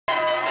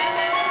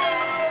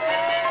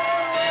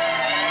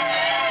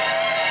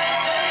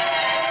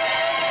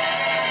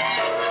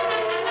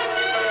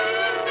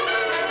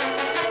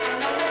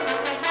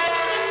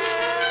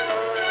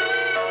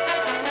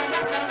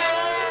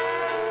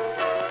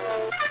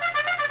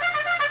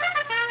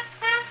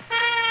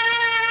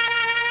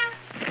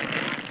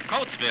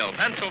Huntsville,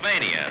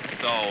 Pennsylvania.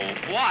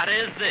 So, what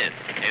is this?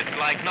 It's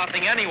like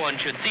nothing anyone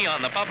should see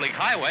on the public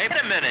highway.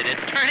 Wait a minute,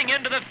 it's turning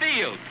into the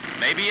field.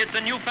 Maybe it's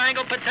a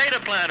newfangled potato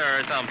planter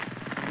or something.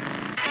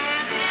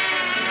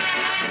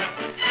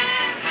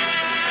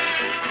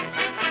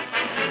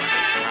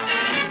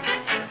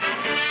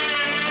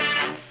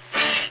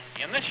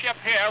 In this ship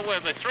here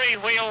with the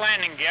three-wheel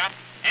landing gear,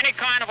 any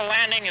kind of a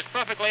landing is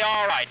perfectly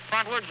all right.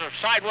 Frontwards or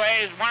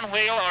sideways, one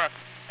wheel, or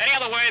any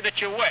other way that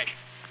you wish.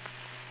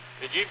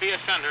 The GPS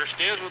sender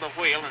steers with a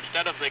wheel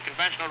instead of the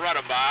conventional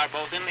rudder bar,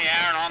 both in the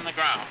air and on the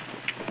ground.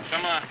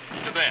 Similar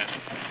to this.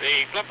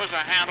 The flippers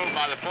are handled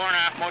by the fore and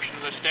aft motion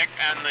of the stick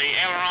and the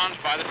ailerons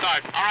by the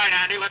side. All right,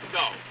 Andy, let's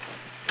go.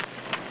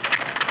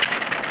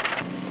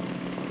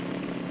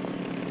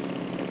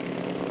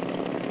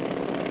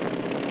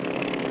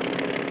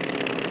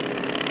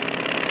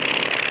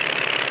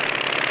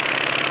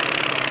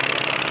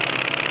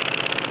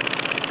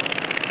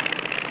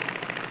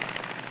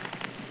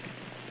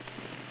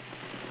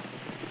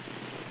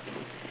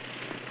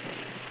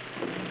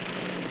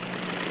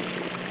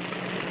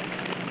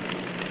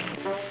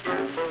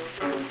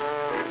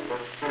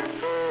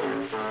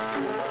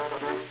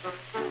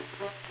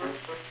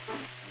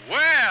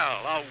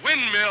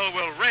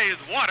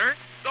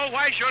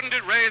 Why shouldn't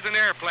it raise an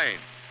airplane?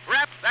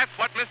 Perhaps that's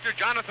what Mr.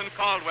 Jonathan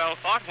Caldwell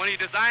thought when he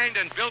designed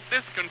and built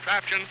this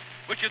contraption,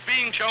 which is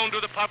being shown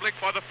to the public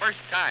for the first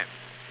time.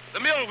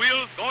 The mill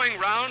wheels going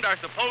round are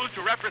supposed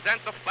to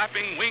represent the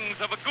flapping wings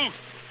of a goose.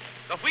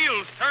 The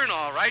wheels turn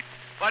all right,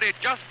 but it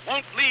just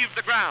won't leave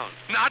the ground,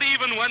 not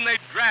even when they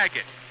drag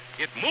it.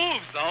 It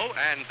moves, though,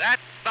 and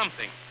that's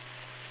something.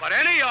 But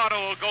any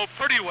auto will go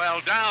pretty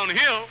well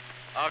downhill.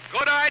 A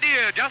good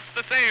idea just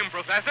the same,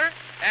 Professor,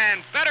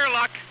 and better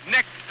luck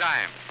next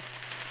time.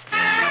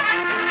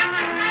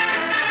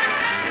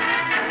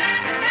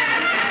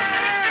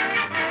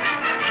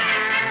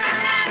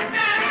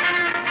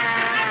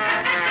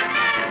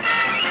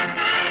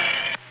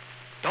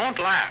 Don't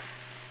laugh.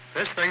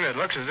 This thing that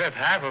looks as if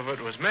half of it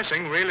was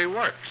missing really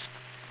works.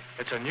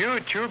 It's a new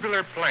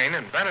tubular plane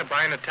invented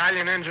by an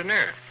Italian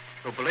engineer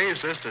who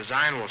believes this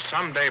design will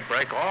someday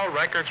break all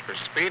records for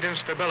speed and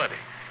stability.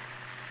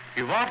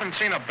 You've often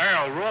seen a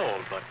barrel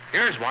rolled, but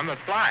here's one that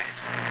flies.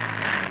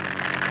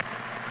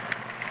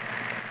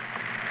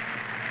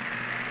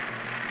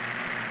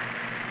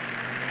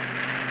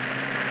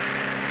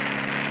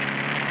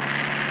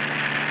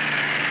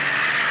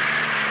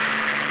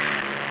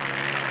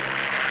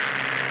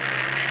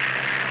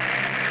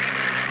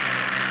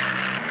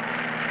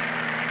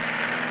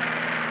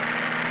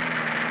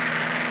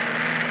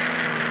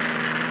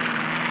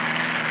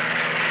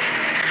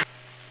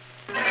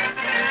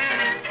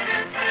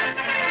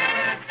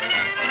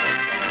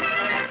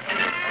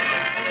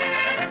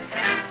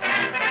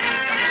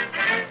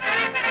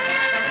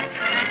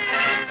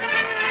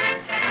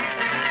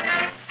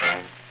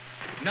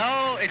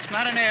 It's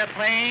not an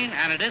airplane,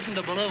 and it isn't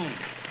a balloon.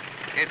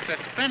 It's a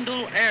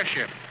spindle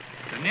airship,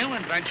 the new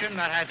invention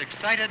that has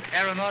excited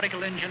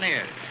aeronautical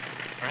engineers.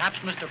 Perhaps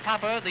Mr.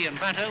 Popper, the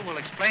inventor, will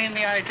explain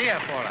the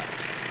idea for us.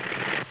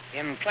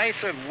 In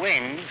place of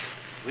wings,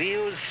 we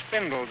use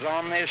spindles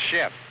on this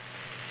ship.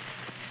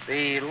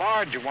 The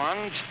large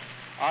ones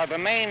are the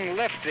main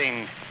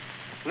lifters,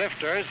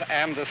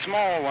 and the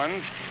small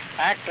ones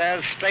act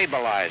as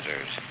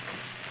stabilizers.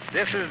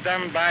 This is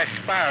done by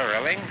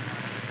spiraling,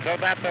 so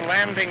that the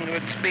landing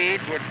with speed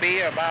would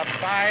be about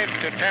 5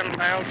 to 10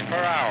 miles per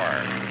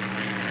hour.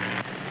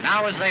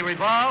 Now, as they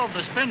revolve,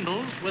 the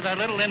spindles, with their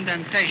little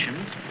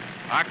indentations,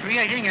 are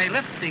creating a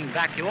lifting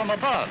vacuum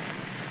above.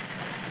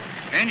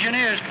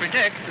 Engineers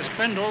predict the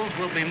spindles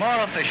will be more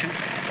efficient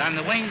than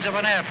the wings of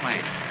an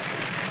airplane.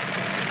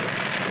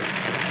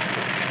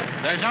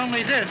 There's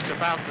only this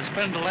about the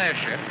spindle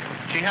airship.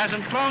 She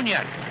hasn't flown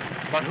yet,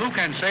 but who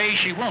can say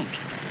she won't?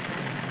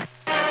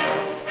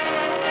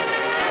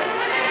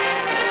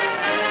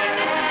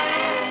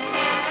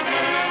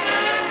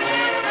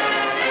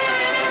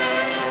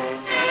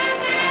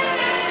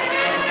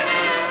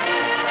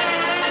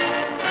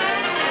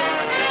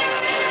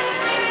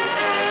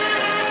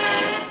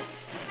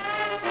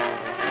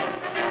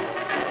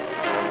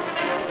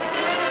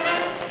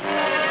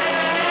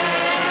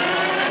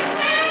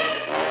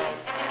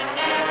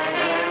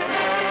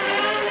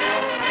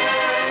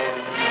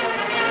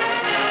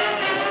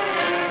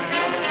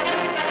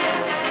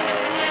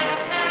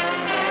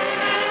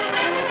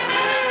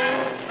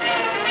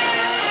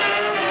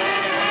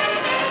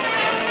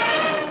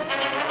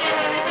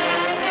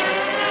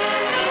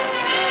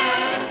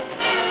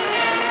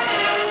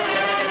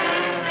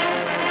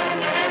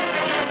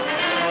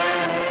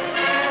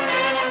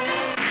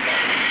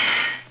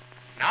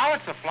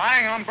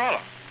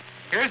 Umbrella.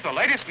 Here's the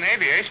latest in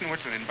aviation,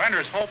 which the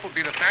inventors hope will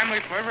be the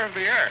family quiver of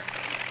the air.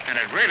 And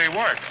it really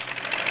works.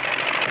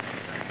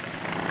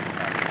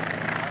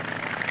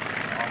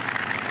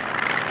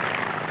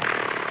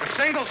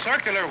 The single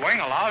circular wing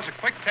allows a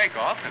quick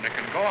takeoff, and it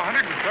can go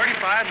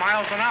 135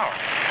 miles an hour.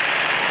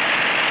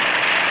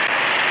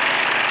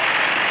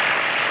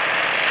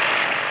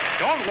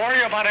 Don't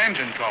worry about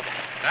engine trouble.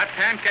 That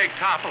pancake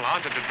top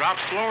allows it to drop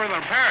slower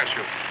than a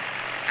parachute.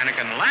 And it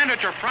can land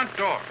at your front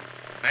door.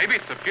 Maybe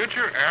it's the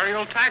future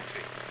aerial taxi.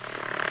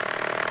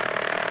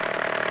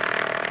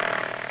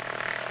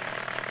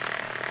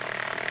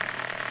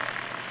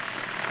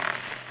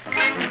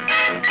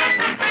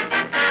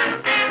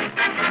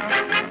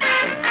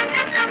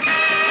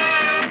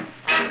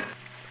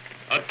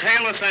 A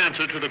tailless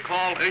answer to the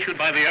call issued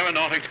by the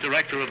Aeronautics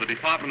Director of the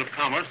Department of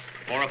Commerce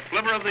for a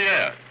flivver of the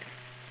air.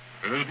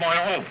 It is my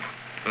hope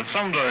that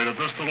someday that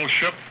this little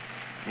ship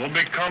will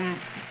become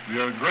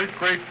the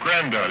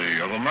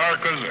great-great-granddaddy of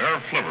America's air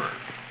flivver.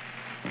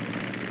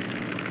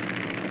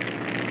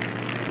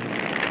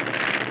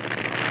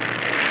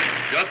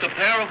 Just a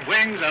pair of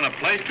wings and a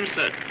place to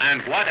sit.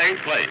 And what a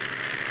place.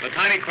 The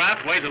tiny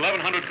craft weighs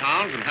 1,100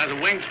 pounds and has a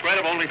wing spread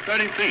of only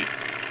 30 feet.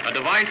 A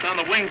device on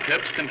the wing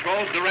tips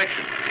controls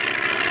direction.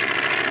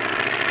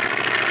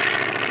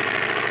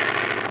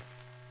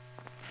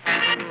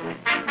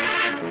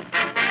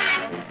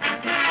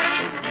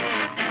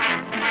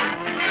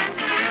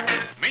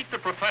 Meet the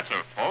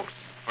professor, folks.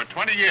 For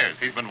 20 years,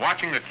 he's been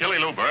watching the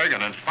Killylouberg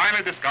and has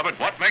finally discovered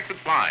what makes it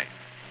fly.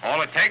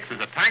 All it takes is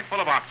a tank full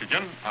of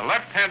oxygen, a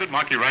left-handed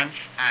monkey wrench,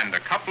 and a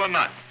couple of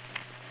nuts.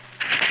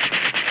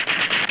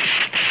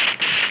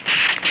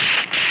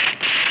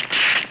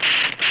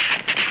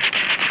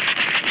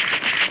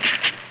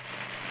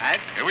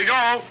 Here we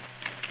go.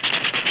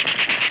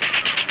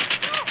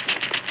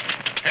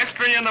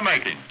 History in the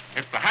making.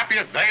 It's the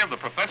happiest day of the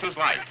professor's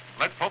life.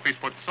 Let's hope he's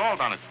put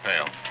salt on its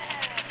tail.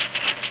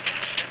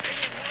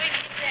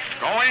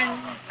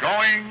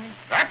 Going,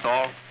 that's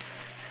all.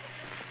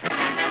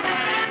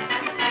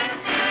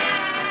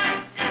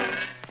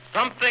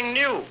 Something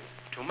new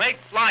to make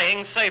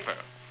flying safer.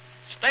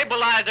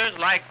 Stabilizers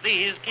like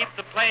these keep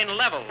the plane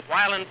level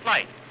while in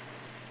flight.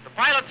 The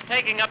pilot's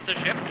taking up the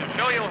ship to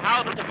show you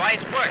how the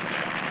device works.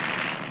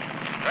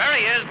 There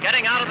he is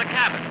getting out of the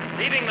cabin,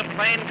 leaving the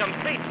plane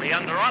completely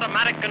under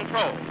automatic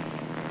control.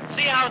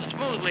 See how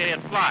smoothly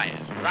it flies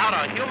without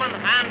a human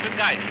hand to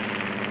guide it.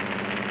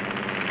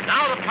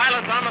 Now the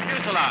pilot's on the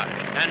fuselage,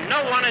 and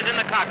no one is in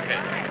the cockpit.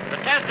 The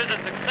test is a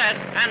success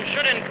and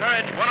should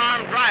encourage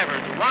one-armed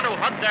drivers who want to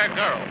hug their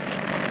girls.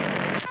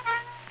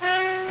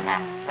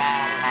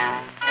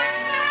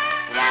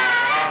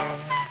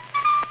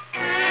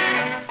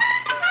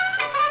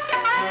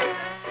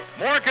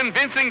 More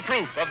convincing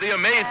proof of the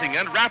amazing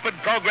and rapid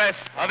progress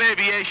of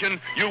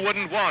aviation you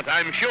wouldn't want,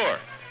 I'm sure,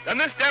 than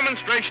this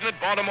demonstration at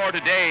Baltimore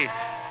today.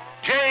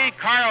 J.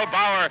 Carl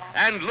Bauer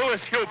and Louis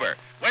Huber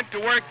went to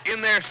work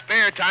in their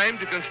spare time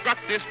to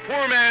construct this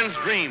poor man's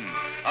dream,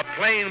 a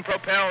plane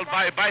propelled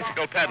by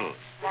bicycle pedals.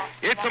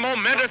 It's a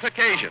momentous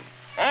occasion.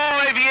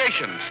 All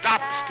aviation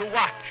stops to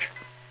watch.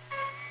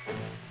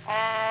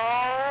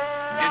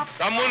 Did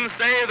someone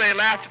say they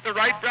laughed at the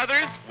Wright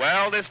brothers?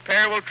 Well, this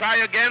pair will try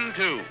again,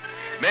 too.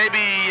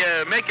 Maybe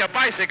make a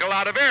bicycle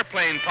out of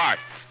airplane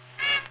parts.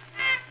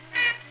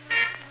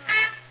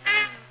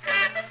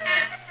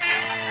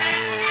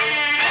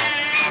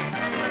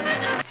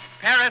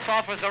 Paris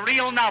offers a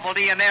real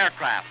novelty in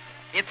aircraft.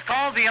 It's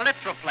called the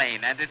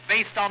ellipsoplane, and it's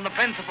based on the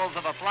principles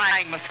of a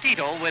flying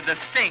mosquito with the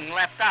sting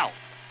left out.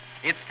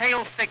 Its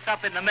tail sticks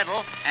up in the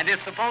middle and is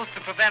supposed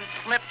to prevent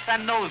slips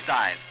and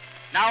nosedives.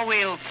 Now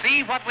we'll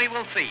see what we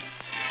will see.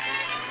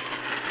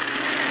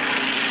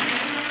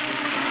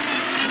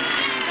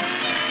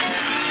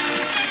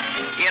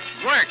 It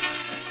works.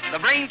 The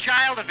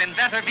brainchild of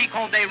inventor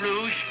Vicomte de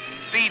Rouge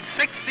speeds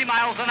 60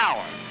 miles an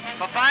hour.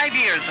 For 5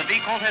 years, the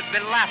Vicomte has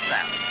been laughed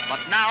at, but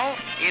now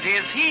it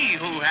is he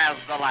who has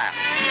the laugh.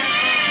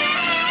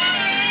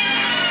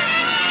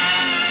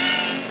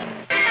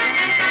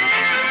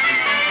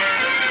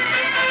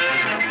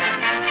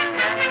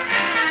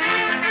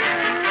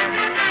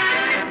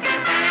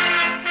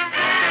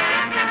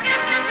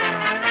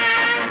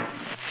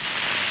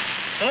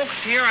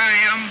 Folks, here I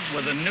am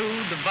with a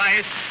new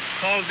device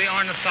called the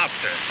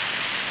ornithopter.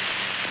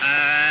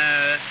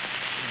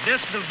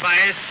 This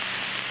device,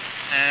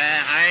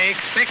 I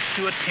expect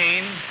to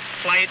attain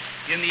flight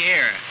in the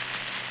air.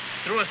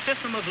 Through a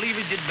system of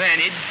leverage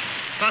advantage,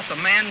 plus a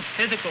man's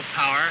physical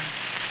power,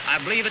 I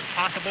believe it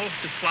possible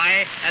to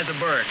fly as a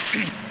bird.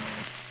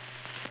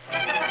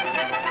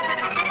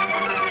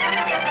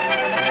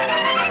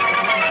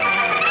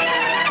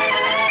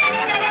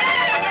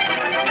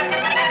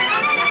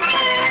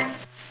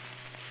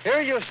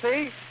 Here you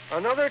see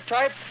another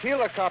type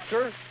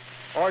helicopter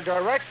or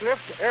direct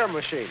lift air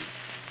machine.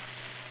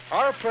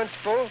 Our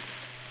principle,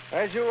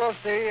 as you will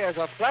see, is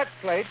a flat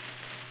plate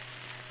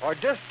or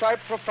disc type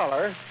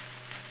propeller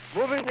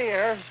moving the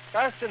air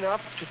fast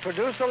enough to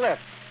produce a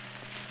lift.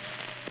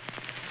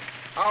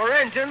 Our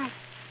engine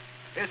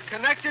is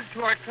connected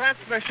to our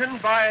transmission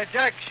by a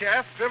jack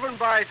shaft driven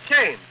by a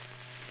chain.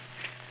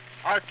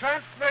 Our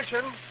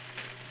transmission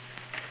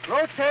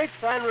rotates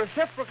and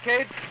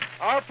reciprocates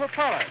our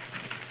propeller.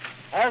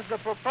 As the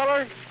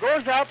propeller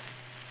goes up,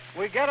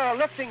 we get our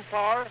lifting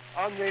power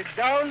on the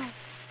down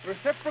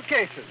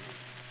reciprocation.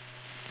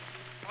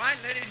 All right,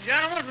 ladies and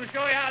gentlemen, we'll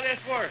show you how this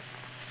works.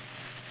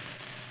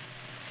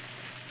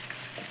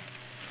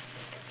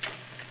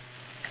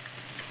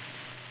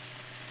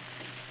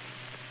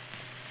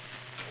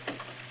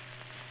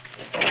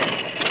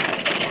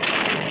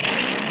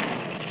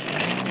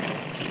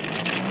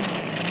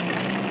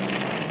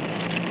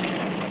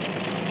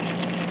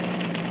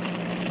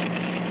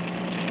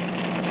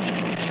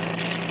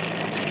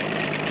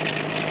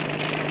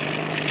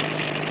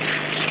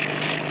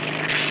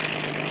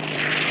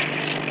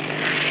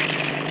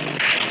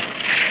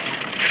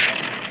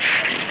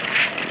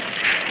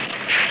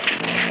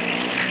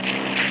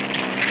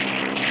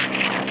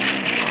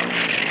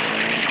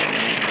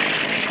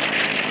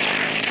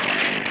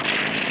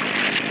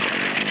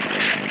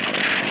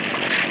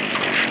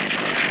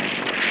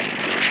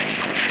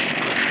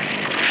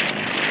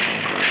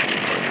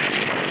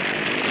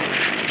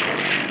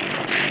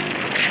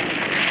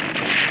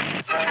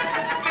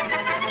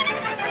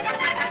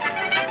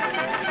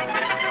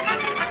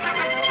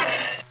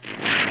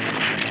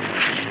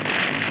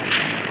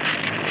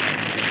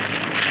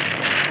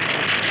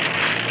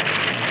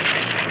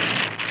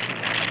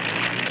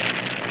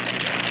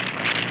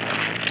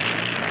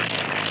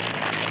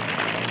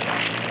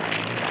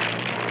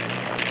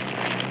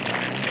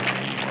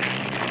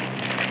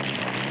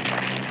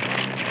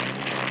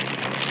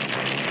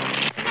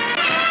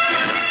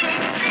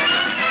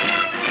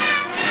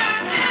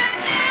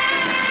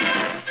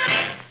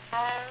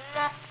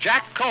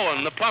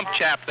 Cohen, the plump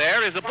chap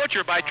there, is a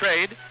butcher by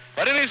trade,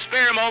 but in his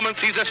spare moments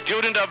he's a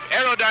student of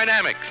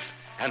aerodynamics.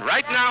 And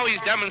right now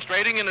he's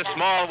demonstrating in a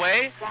small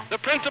way the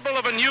principle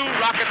of a new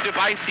rocket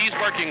device he's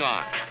working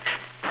on.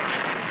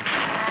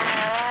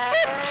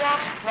 Oops.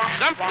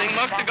 Something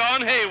must have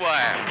gone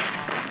haywire.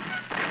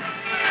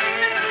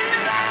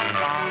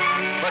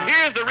 But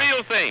here's the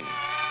real thing,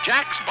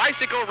 Jack's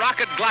bicycle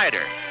rocket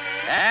glider.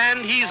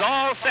 And he's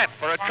all set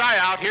for a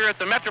tryout here at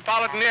the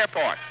Metropolitan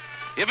Airport.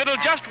 If it'll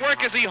just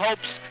work as he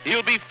hopes,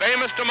 he'll be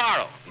famous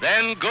tomorrow.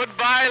 Then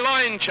goodbye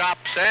loin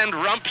chops and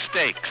rump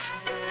steaks.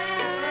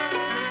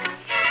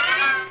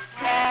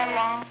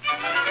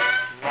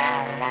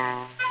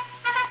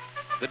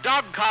 The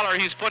dog collar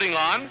he's putting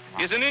on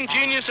is an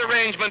ingenious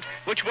arrangement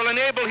which will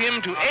enable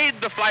him to aid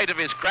the flight of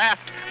his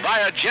craft by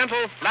a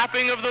gentle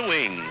flapping of the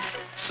wings.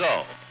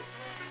 So.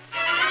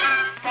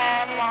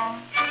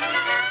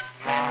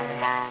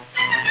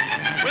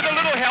 With a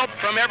little help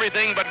from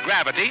everything but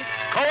gravity,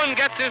 Cohen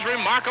gets his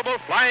remarkable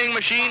flying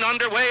machine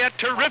underway at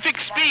terrific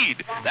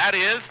speed. That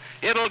is,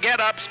 it'll get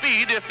up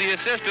speed if the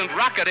assistant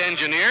rocket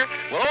engineer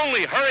will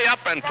only hurry up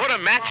and put a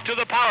match to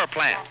the power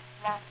plant.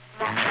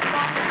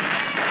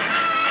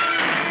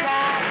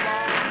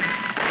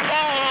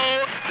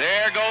 Oh,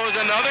 there goes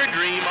another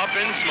dream up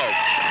in smoke.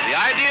 The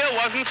idea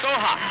wasn't so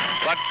hot,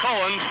 but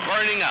Cohen's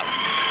burning up.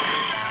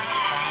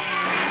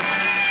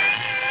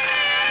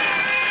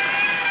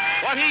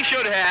 What he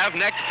should have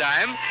next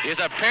time is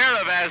a pair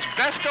of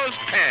asbestos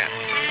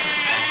pants.